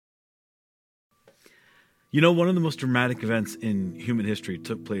You know, one of the most dramatic events in human history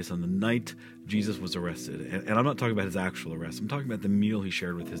took place on the night Jesus was arrested. And I'm not talking about his actual arrest. I'm talking about the meal he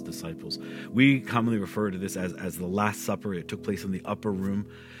shared with his disciples. We commonly refer to this as the Last Supper. It took place in the upper room.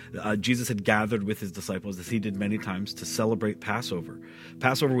 Jesus had gathered with his disciples, as he did many times, to celebrate Passover.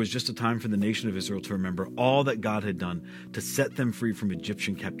 Passover was just a time for the nation of Israel to remember all that God had done to set them free from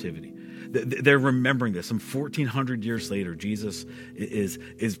Egyptian captivity. They're remembering this. Some 1,400 years later, Jesus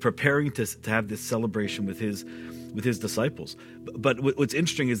is preparing to have this celebration with his disciples. But what's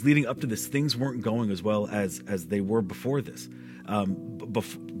interesting is, leading up to this, things weren't going as well as they were before this.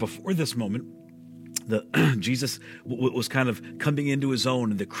 Before this moment, Jesus was kind of coming into his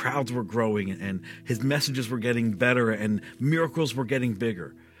own, and the crowds were growing, and his messages were getting better, and miracles were getting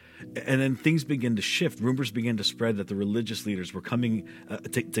bigger. And then things began to shift. Rumors began to spread that the religious leaders were coming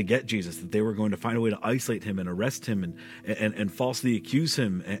to get Jesus, that they were going to find a way to isolate him and arrest him and falsely accuse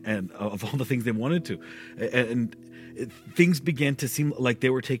him and of all the things they wanted to. And things began to seem like they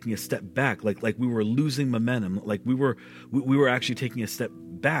were taking a step back, like we were losing momentum, like we were actually taking a step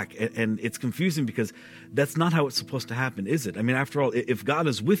back. And it's confusing, because that's not how it's supposed to happen, is it? I mean, after all, if God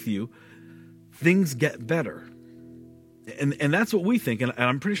is with you, things get better. And that's what we think, and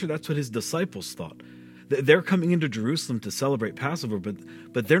I'm pretty sure that's what his disciples thought. They're coming into Jerusalem to celebrate Passover,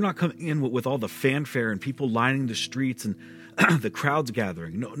 but they're not coming in with all the fanfare and people lining the streets and the crowds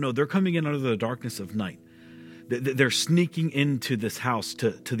gathering. No, they're coming in under the darkness of night. They're sneaking into this house,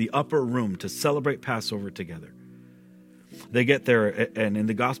 to the upper room, to celebrate Passover together. They get there, and in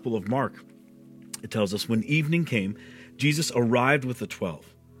the Gospel of Mark, it tells us, when evening came, Jesus arrived with the 12.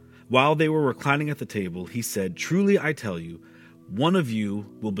 While they were reclining at the table, he said, "Truly I tell you, one of you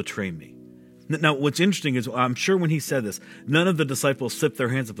will betray me." Now, what's interesting is, I'm sure when he said this, none of the disciples slipped their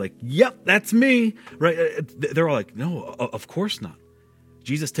hands up like, "Yep, that's me," right? They're all like, "No, of course not."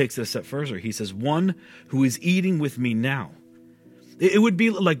 Jesus takes it a step further. He says, "One who is eating with me now." It would be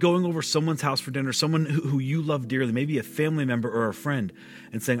like going over someone's house for dinner, someone who you love dearly, maybe a family member or a friend,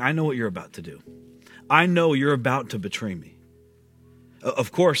 and saying, "I know what you're about to do. I know you're about to betray me."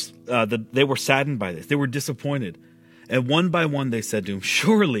 Of course, they were saddened by this. They were disappointed. And one by one they said to him,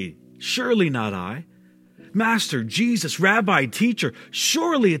 surely not I. Master, Jesus, Rabbi, teacher,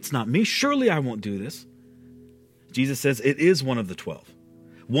 surely it's not me. Surely I won't do this." Jesus says, "It is one of the 12,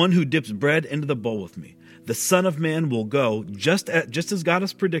 one who dips bread into the bowl with me. The Son of Man will go just as God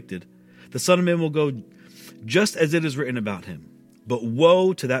has predicted. The Son of Man will go just as it is written about him. But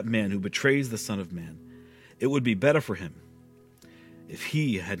woe to that man who betrays the Son of Man. It would be better for him if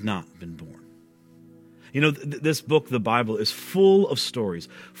he had not been born." You know, this book, the Bible, is full of stories,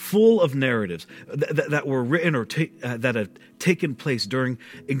 full of narratives that were written or that have taken place during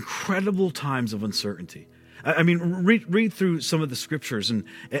incredible times of uncertainty. I mean, read through some of the scriptures and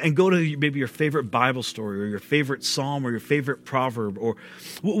go to maybe your favorite Bible story or your favorite psalm or your favorite proverb or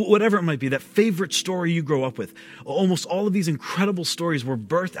whatever it might be, that favorite story you grow up with. Almost all of these incredible stories were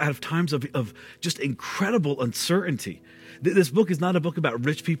birthed out of times of just incredible uncertainty. This book is not a book about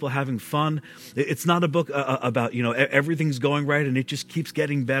rich people having fun. It's not a book about, everything's going right and it just keeps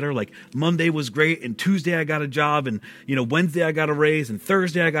getting better. Like Monday was great and Tuesday I got a job and, Wednesday I got a raise and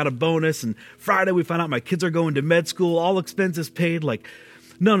Thursday I got a bonus and Friday we found out my kids are going to med school, all expenses paid. Like,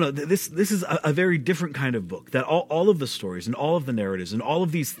 no, this is a very different kind of book, that all of the stories and all of the narratives and all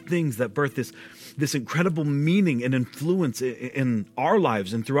of these things that birth this incredible meaning and influence in our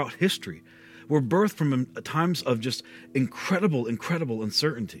lives and throughout history were birthed from times of just incredible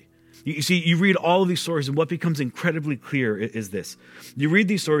uncertainty. You see, you read all of these stories, and what becomes incredibly clear is this. You read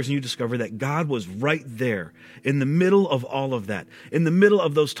these stories and you discover that God was right there in the middle of all of that, in the middle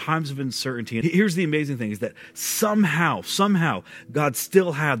of those times of uncertainty. And here's the amazing thing, is that somehow, God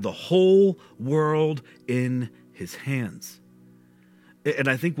still had the whole world in his hands. And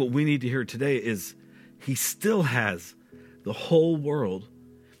I think what we need to hear today is he still has the whole world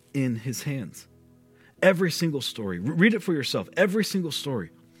in his hands. Every single story. Read it for yourself. Every single story.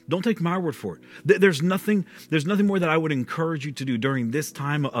 Don't take my word for it. There's nothing more that I would encourage you to do during this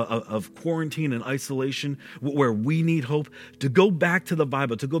time of quarantine and isolation, where we need hope, to go back to the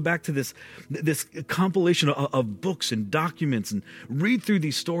Bible, to go back to this compilation of books and documents, and read through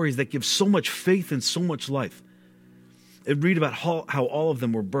these stories that give so much faith and so much life. And read about how all of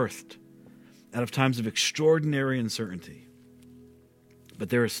them were birthed out of times of extraordinary uncertainty. But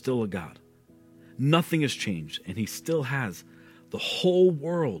there is still a God. Nothing has changed, and he still has the whole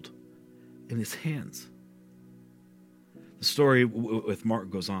world in his hands. The story with Mark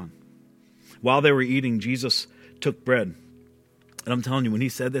goes on. While they were eating, Jesus took bread. And I'm telling you, when he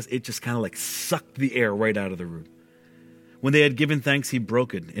said this, it just kind of like sucked the air right out of the room. When they had given thanks, he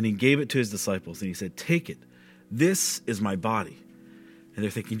broke it, and he gave it to his disciples, and he said, "Take it. This is my body." And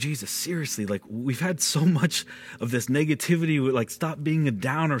they're thinking, Jesus, seriously, like, we've had so much of this negativity, like, stop being a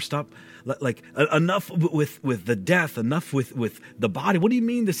downer, stop, like, enough with the death, enough with the body. What do you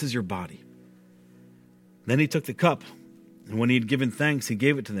mean this is your body? Then he took the cup, and when he had given thanks, he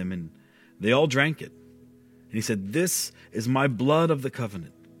gave it to them, and they all drank it. And he said, "This is my blood of the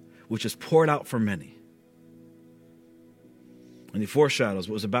covenant, which is poured out for many." And he foreshadows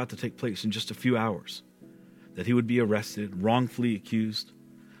what was about to take place in just a few hours. That he would be arrested, wrongfully accused,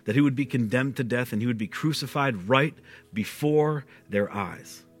 that he would be condemned to death, and he would be crucified right before their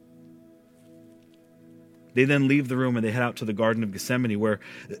eyes. They then leave the room and they head out to the Garden of Gethsemane, where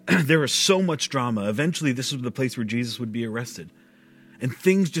there is so much drama. Eventually, this was the place where Jesus would be arrested. And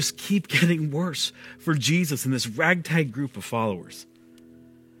things just keep getting worse for Jesus and this ragtag group of followers.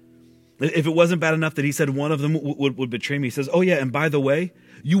 If it wasn't bad enough that he said one of them would betray me, he says, "Oh yeah, and by the way,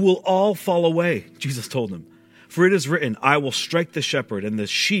 you will all fall away," Jesus told them. "For it is written, I will strike the shepherd, and the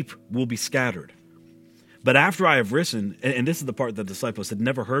sheep will be scattered. But after I have risen," and this is the part that the disciples had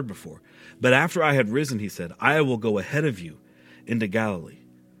never heard before, "but after I had risen," he said, "I will go ahead of you into Galilee."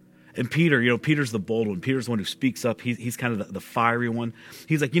 And Peter, Peter's the bold one. Peter's the one who speaks up. He's kind of the fiery one.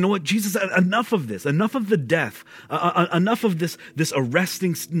 He's like, "You know what, Jesus, enough of this. Enough of the death. Enough of this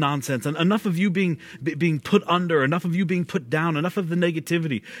arresting nonsense. And enough of you being put under. Enough of you being put down. Enough of the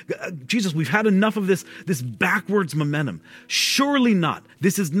negativity. Jesus, we've had enough of this backwards momentum. Surely not.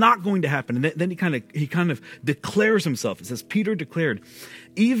 This is not going to happen." And then he kind of declares himself. It says, Peter declared,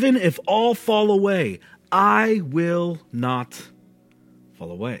 "Even if all fall away, I will not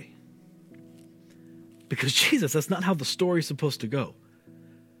fall away." Because Jesus, that's not how the story is supposed to go.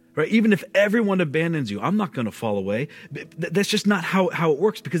 Right? Even if everyone abandons you, I'm not going to fall away. That's just not how it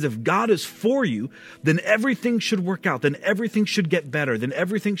works. Because if God is for you, then everything should work out. Then everything should get better. Then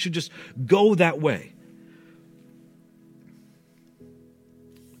everything should just go that way.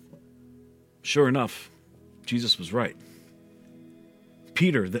 Sure enough, Jesus was right.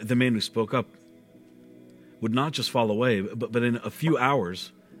 Peter, the man who spoke up, would not just fall away, but in a few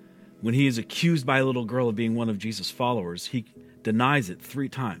hours, when he is accused by a little girl of being one of Jesus' followers, he denies it 3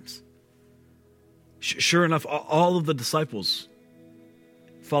 times. Sure enough, all of the disciples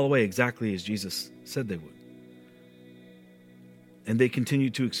fall away exactly as Jesus said they would. And they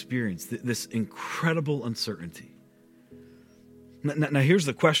continue to experience this incredible uncertainty. Now here's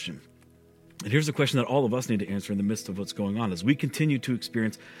the question. And here's the question that all of us need to answer in the midst of what's going on. As we continue to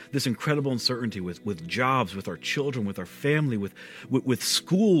experience this incredible uncertainty with jobs, with our children, with our family, with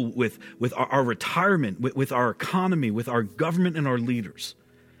school, with our retirement, with our economy, with our government and our leaders.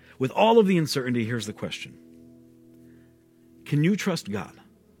 With all of the uncertainty, here's the question. Can you trust God?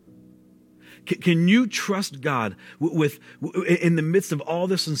 Can you trust God in the midst of all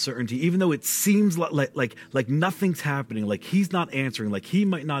this uncertainty, even though it seems like nothing's happening, like he's not answering, like he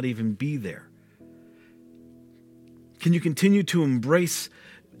might not even be there? Can you continue to embrace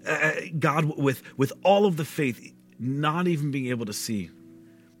God with all of the faith, not even being able to see?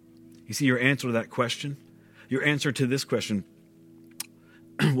 You see, your answer to that question, your answer to this question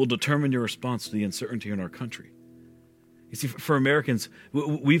will determine your response to the uncertainty in our country. You see, for Americans,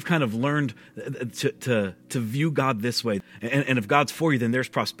 we've kind of learned to view God this way. And if God's for you, then there's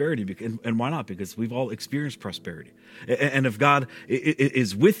prosperity. And why not? Because we've all experienced prosperity. And if God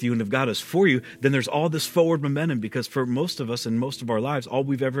is with you and if God is for you, then there's all this forward momentum. Because for most of us in most of our lives, all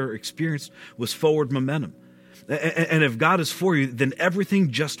we've ever experienced was forward momentum. And if God is for you, then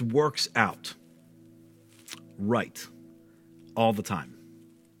everything just works out right all the time.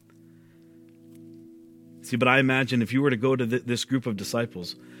 See, but I imagine if you were to go to this group of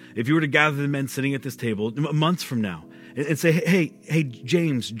disciples, if you were to gather the men sitting at this table months from now and say, hey,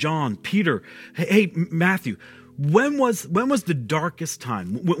 James, John, Peter, hey, Matthew, when was the darkest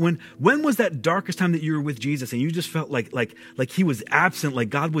time? When was that darkest time that you were with Jesus and you just felt like he was absent, like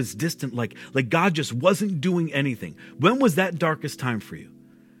God was distant, like God just wasn't doing anything? When was that darkest time for you?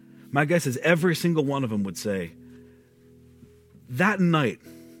 My guess is every single one of them would say, that night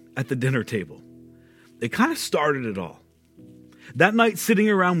at the dinner table. It kind of started it all. That night sitting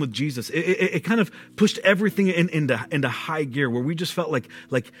around with Jesus, it kind of pushed everything into high gear where we just felt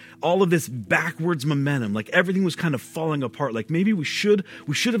like all of this backwards momentum, like everything was kind of falling apart. Like maybe we should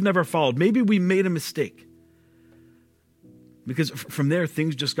have never followed. Maybe we made a mistake. Because from there,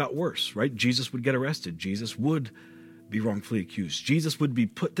 things just got worse, right? Jesus would get arrested. Jesus would be wrongfully accused. Jesus would be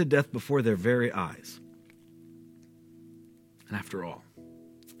put to death before their very eyes. And after all,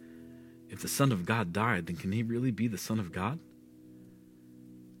 if the Son of God died, then can he really be the Son of God?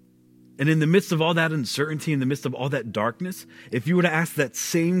 And in the midst of all that uncertainty, in the midst of all that darkness, if you were to ask that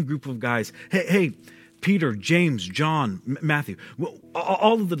same group of guys, hey, Peter, James, John, Matthew,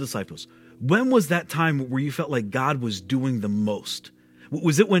 all of the disciples, when was that time where you felt like God was doing the most?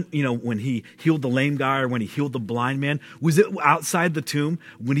 Was it when he healed the lame guy or when he healed the blind man? Was it outside the tomb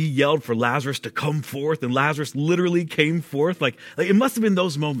when he yelled for Lazarus to come forth and Lazarus literally came forth? Like it must have been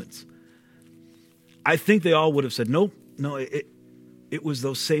those moments. I think they all would have said, no, it was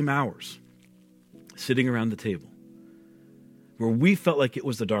those same hours sitting around the table where we felt like it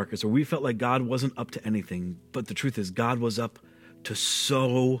was the darkest, or we felt like God wasn't up to anything. But the truth is, God was up to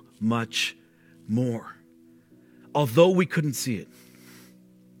so much more. Although we couldn't see it,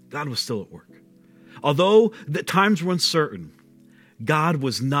 God was still at work. Although the times were uncertain, God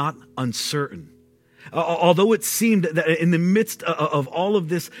was not uncertain. Although it seemed that in the midst of all of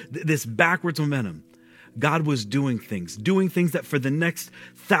this backwards momentum, God was doing things that for the next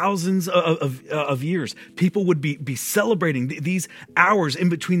thousands of years, people would be celebrating these hours in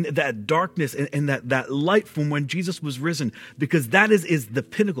between that darkness and that light from when Jesus was risen, because that is the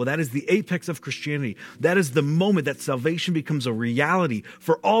pinnacle. That is the apex of Christianity. That is the moment that salvation becomes a reality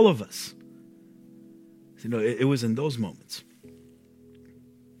for all of us. It was in those moments.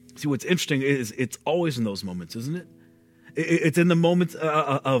 See, what's interesting is it's always in those moments, isn't it? It's in the moments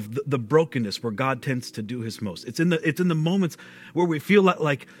of the brokenness where God tends to do his most. It's in the moments where we feel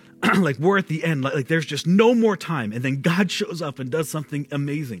like we're at the end, like there's just no more time, and then God shows up and does something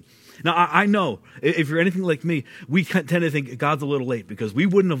amazing. Now, I know if you're anything like me, we tend to think God's a little late because we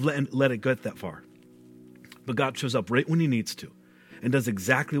wouldn't have let it get that far. But God shows up right when he needs to and does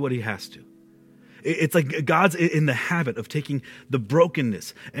exactly what he has to. It's like God's in the habit of taking the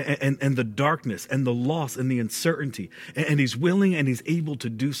brokenness and the darkness and the loss and the uncertainty, and he's willing and he's able to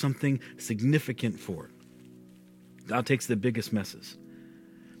do something significant for it. God takes the biggest messes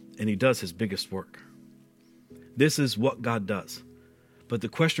and he does his biggest work. This is what God does. But the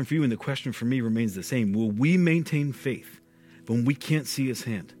question for you and the question for me remains the same. Will we maintain faith when we can't see his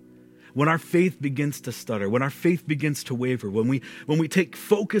hand? When our faith begins to stutter, when our faith begins to waver, when we take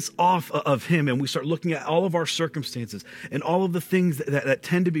focus off of him and we start looking at all of our circumstances and all of the things that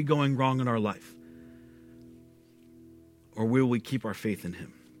tend to be going wrong in our life? Or will we keep our faith in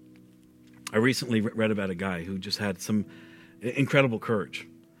him? I recently read about a guy who just had some incredible courage.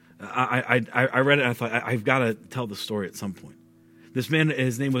 I read it and I thought, I've got to tell the story at some point. This man,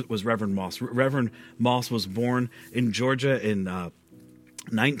 his name was Reverend Moss. Reverend Moss was born in Georgia in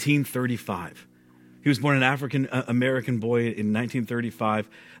 1935. He was born an African-American boy in 1935.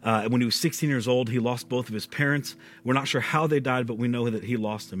 When he was 16 years old, he lost both of his parents. We're not sure how they died, but we know that he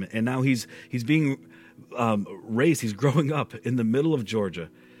lost them. And now he's being raised. He's growing up in the middle of Georgia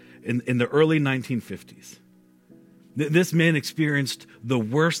in the early 1950s. This man experienced the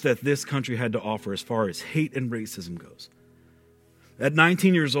worst that this country had to offer as far as hate and racism goes. At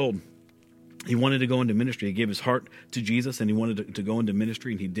 19 years old, he wanted to go into ministry. He gave his heart to Jesus and he wanted to go into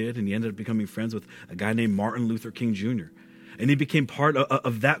ministry, and he did. And he ended up becoming friends with a guy named Martin Luther King Jr. And he became part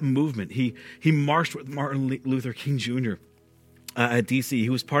of that movement. He marched with Martin Luther King Jr. At D.C. He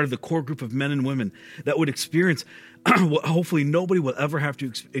was part of the core group of men and women that would experience what hopefully nobody will ever have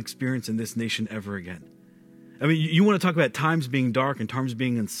to experience in this nation ever again. I mean, you want to talk about times being dark and times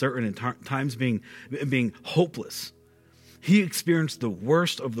being uncertain and times being hopeless. He experienced the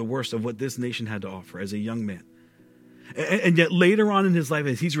worst of what this nation had to offer as a young man. And yet later on in his life,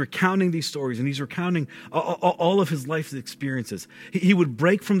 as he's recounting these stories and he's recounting all of his life's experiences, he would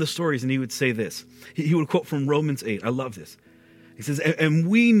break from the stories and he would say this. He would quote from Romans 8. I love this. He says, and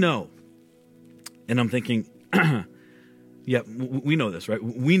we know, and I'm thinking, yeah, we know this, right?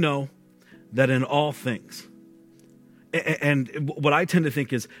 We know that in all things, and what I tend to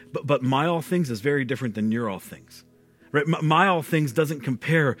think is, but my all things is very different than your all things. Right? My all things doesn't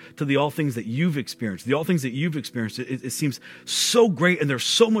compare to the all things that you've experienced. The all things that you've experienced, it seems so great, and there's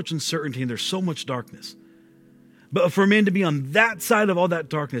so much uncertainty, and there's so much darkness. But for a man to be on that side of all that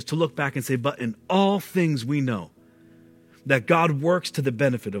darkness, to look back and say, but in all things we know that God works to the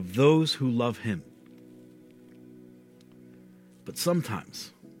benefit of those who love him. But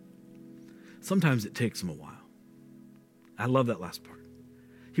sometimes it takes him a while. I love that last part.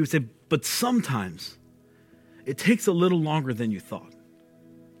 He would say, but sometimes it takes a little longer than you thought.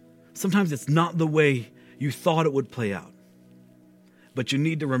 Sometimes it's not the way you thought it would play out. But you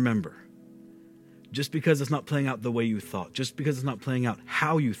need to remember, just because it's not playing out the way you thought, just because it's not playing out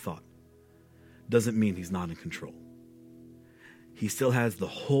how you thought, doesn't mean he's not in control. He still has the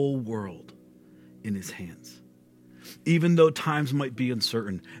whole world in his hands. Even though times might be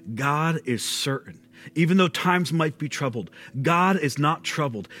uncertain, God is certain. Even though times might be troubled, God is not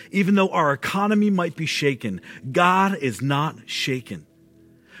troubled. Even though our economy might be shaken, God is not shaken.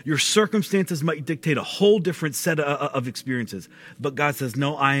 Your circumstances might dictate a whole different set of experiences, but God says,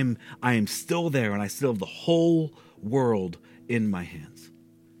 no, I am still there, and I still have the whole world in my hands.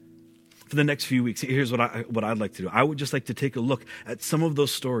 For the next few weeks, here's what I'd like to do. I would just like to take a look at some of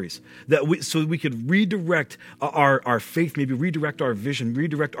those stories so we could redirect our faith, maybe redirect our vision,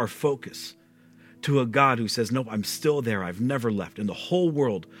 redirect our focus to a God who says, no, I'm still there. I've never left. And the whole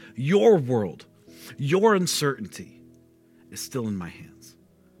world, your uncertainty is still in my hands.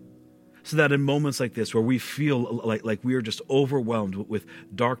 So that in moments like this, where we feel like we are just overwhelmed with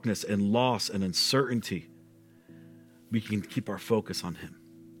darkness and loss and uncertainty, we can keep our focus on him.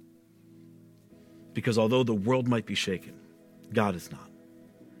 Because although the world might be shaken, God is not.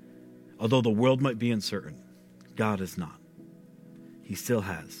 Although the world might be uncertain, God is not. He still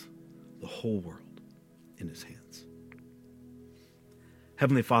has the whole world in his hands.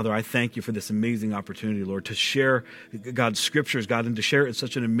 Heavenly Father, I thank you for this amazing opportunity, Lord, to share God's scriptures, God, and to share it in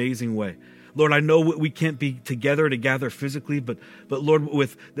such an amazing way. Lord, I know we can't be together to gather physically, but Lord,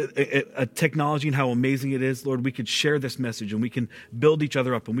 with a technology and how amazing it is, Lord, we could share this message and we can build each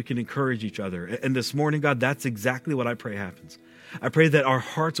other up and we can encourage each other. And this morning, God, that's exactly what I pray happens. I pray that our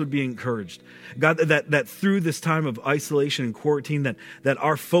hearts would be encouraged. God, that through this time of isolation and quarantine, that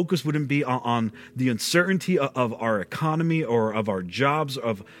our focus wouldn't be on the uncertainty of our economy or of our jobs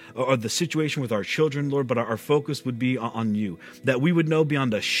or the situation with our children, Lord, but our focus would be on you. That we would know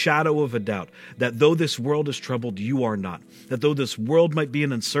beyond a shadow of a doubt that though this world is troubled, you are not. That though this world might be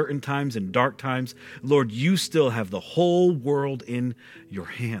in uncertain times and dark times, Lord, you still have the whole world in your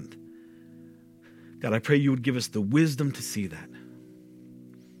hand. God, I pray you would give us the wisdom to see that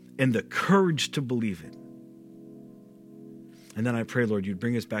and the courage to believe it. And then I pray, Lord, you'd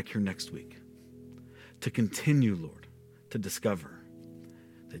bring us back here next week to continue, Lord, to discover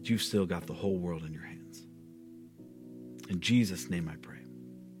that you've still got the whole world in your hands. In Jesus' name I pray.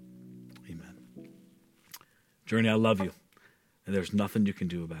 Amen. Journey, I love you, and there's nothing you can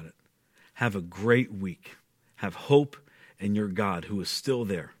do about it. Have a great week. Have hope in your God who is still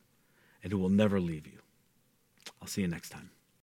there and who will never leave you. I'll see you next time.